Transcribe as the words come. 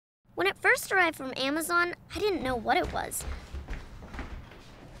When it first arrived from Amazon, I didn't know what it was.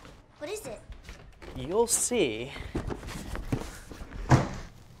 What is it? You'll see.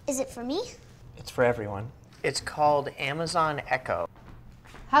 Is it for me? It's for everyone. It's called Amazon Echo.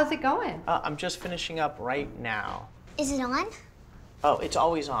 How's it going? I'm just finishing up right now. Is it on? Oh, it's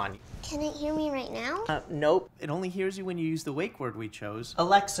always on. Can it hear me right now? Nope. It only hears you when you use the wake word we chose.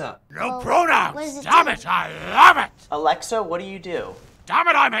 Alexa. No What pronouns! does it Damn do? it, I love it! Alexa, what do you do? Damn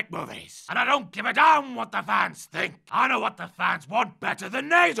it, I make movies! And I don't give a damn what the fans think! I know what the fans want better than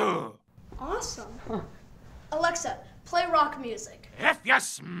they do! Awesome. Alexa, play rock music. If you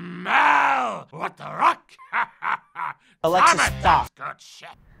smell what the rock... Alexa, Damn it, stop. that's good shit.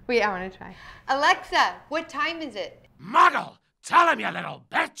 Wait, I want to try. Alexa, what time is it? Muggle, tell him, you little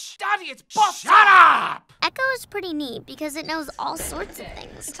bitch! Daddy, it's Shut up! Echo is pretty neat because it knows all sorts of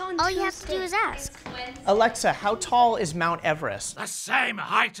things. It's on All you have to do Tuesday. is ask. Alexa, how tall is Mount Everest? The same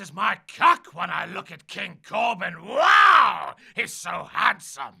height as my cock when I look at King Corbin. Wow! He's so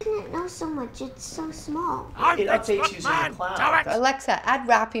handsome. It knows so much, it's so small. I'm It the updates using the McMahon, cloud. do it! Alexa, add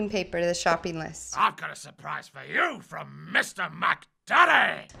wrapping paper to the shopping list. I've got a surprise for you from Mr.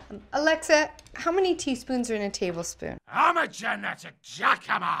 McDaddy. Alexa, how many teaspoons are in a tablespoon? I'm a genetic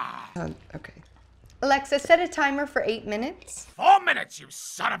jackhammer. Okay. Alexa, set a timer for 8 minutes. 4 minutes, you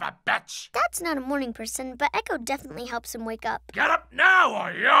son of a bitch. Dad's not a morning person, but Echo definitely helps him wake up. Get up now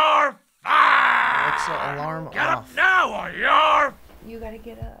or you're fired. Alexa, alarm Get up off. now or you're... You gotta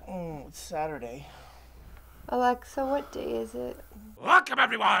get up. It's Saturday. Alexa, what day is it? Welcome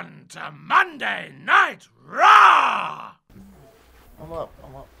everyone to Monday Night Raw. I'm up.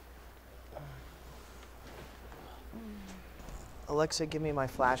 Alexa, give me my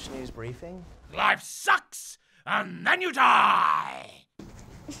flash news briefing. Life sucks and then you die.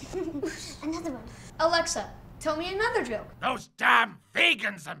 Another one. Alexa, tell me another joke. Those damn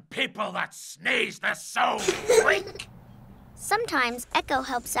vegans and people that sneeze, they're so weak. Sometimes Echo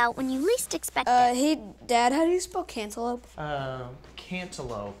helps out when you least expect it. Hey, Dad, how do you spell cantaloupe?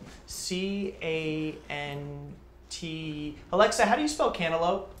 Cantaloupe. C-A-N-T... Alexa, how do you spell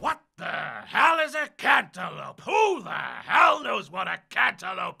cantaloupe? What the hell is a cantaloupe? Who the hell knows what a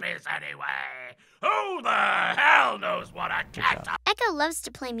cantaloupe is anyway? Who the hell knows what a cantaloupe... Echo loves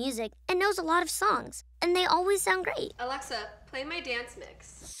to play music and knows a lot of songs, and they always sound great. Alexa, play my dance mix.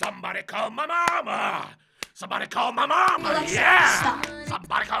 Somebody call my mama! Somebody call my mama! Alexa, yeah! stop.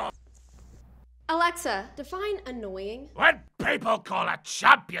 Somebody call... Alexa, define annoying. When people call a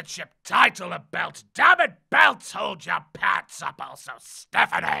championship title a belt, damn it, belts hold your pants up also,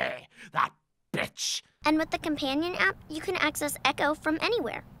 Stephanie! That bitch! And with the companion app, you can access Echo from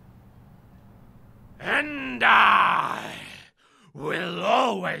anywhere. And I will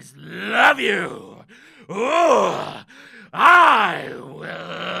always love you. Ooh, I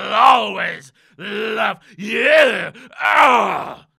will always love you. Oh.